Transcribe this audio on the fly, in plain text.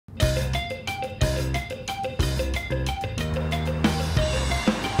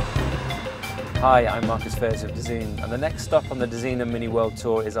Hi, I'm Marcus Fairs of Dezeen, and the next stop on the Dezeen Mini World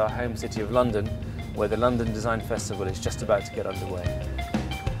Tour is our home city of London, where the London Design Festival is just about to get underway.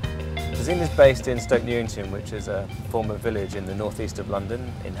 Dezeen is based in Stoke Newington, which is a former village in the northeast of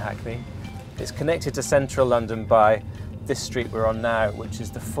London, in Hackney. It's connected to central London by this street we're on now, which is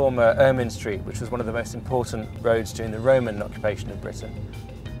the former Ermine Street, which was one of the most important roads during the Roman occupation of Britain.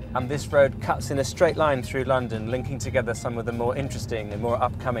 And this road cuts in a straight line through London, linking together some of the more interesting and more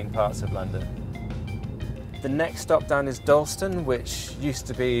upcoming parts of London. The next stop down is Dalston, which used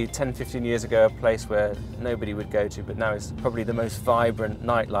to be 10-15 years ago a place where nobody would go to, but now is probably the most vibrant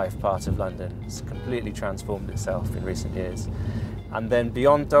nightlife part of London. It's completely transformed itself in recent years. And then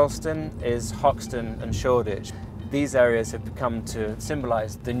beyond Dalston is Hoxton and Shoreditch. These areas have become to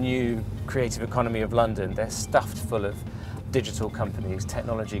symbolise the new creative economy of London. They're stuffed full of digital companies,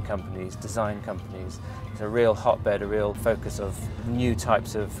 technology companies, design companies. It's a real hotbed, a real focus of new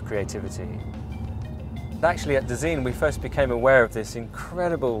types of creativity. Actually at Dezeen we first became aware of this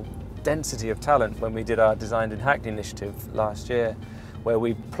incredible density of talent when we did our Designed in Hackney initiative last year, where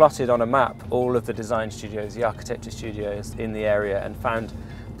we plotted on a map all of the design studios, the architecture studios in the area, and found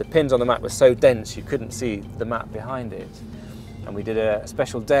the pins on the map were so dense you couldn't see the map behind it. And we did a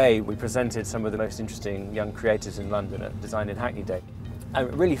special day. We presented some of the most interesting young creators in London at Designed in Hackney Day. And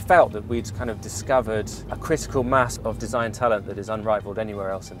it really felt that we'd kind of discovered a critical mass of design talent that is unrivaled anywhere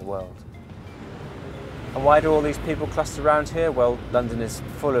else in the world. And why do all these people cluster around here? Well, London is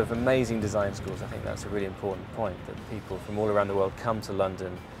full of amazing design schools. I think that's a really important point, that people from all around the world come to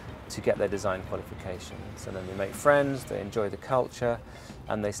London to get their design qualifications. And then they make friends, they enjoy the culture,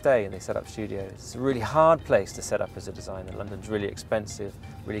 and they stay and they set up studios. It's a really hard place to set up as a designer. London's really expensive,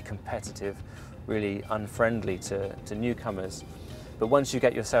 really competitive, really unfriendly to newcomers. But once you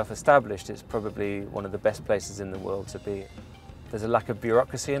get yourself established, it's probably one of the best places in the world to be. There's a lack of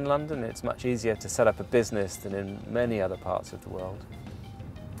bureaucracy in London. It's much easier to set up a business than in many other parts of the world.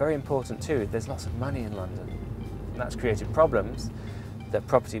 Very important too, there's lots of money in London, and that's created problems. The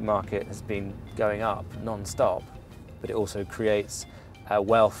property market has been going up non-stop, but it also creates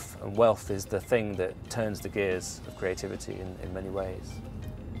wealth, and wealth is the thing that turns the gears of creativity in many ways.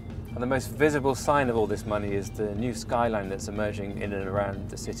 And the most visible sign of all this money is the new skyline that's emerging in and around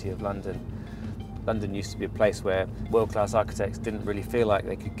the city of London. London used to be a place where world-class architects didn't really feel like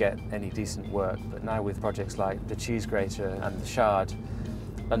they could get any decent work, but now with projects like the Cheese Grater and the Shard,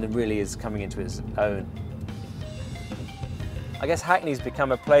 London really is coming into its own. I guess Hackney's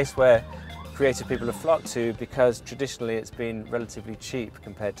become a place where creative people have flocked to because traditionally it's been relatively cheap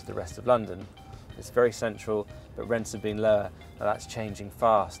compared to the rest of London. It's very central, but rents have been lower, and that's changing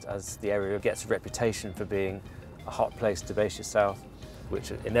fast as the area gets a reputation for being a hot place to base yourself,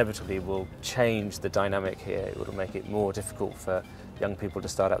 which inevitably will change the dynamic here. It will make it more difficult for young people to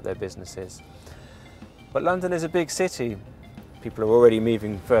start up their businesses. But London is a big city. People are already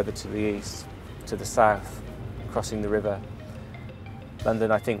moving further to the east, to the south, crossing the river.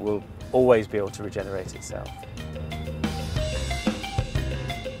 London, I think, will always be able to regenerate itself.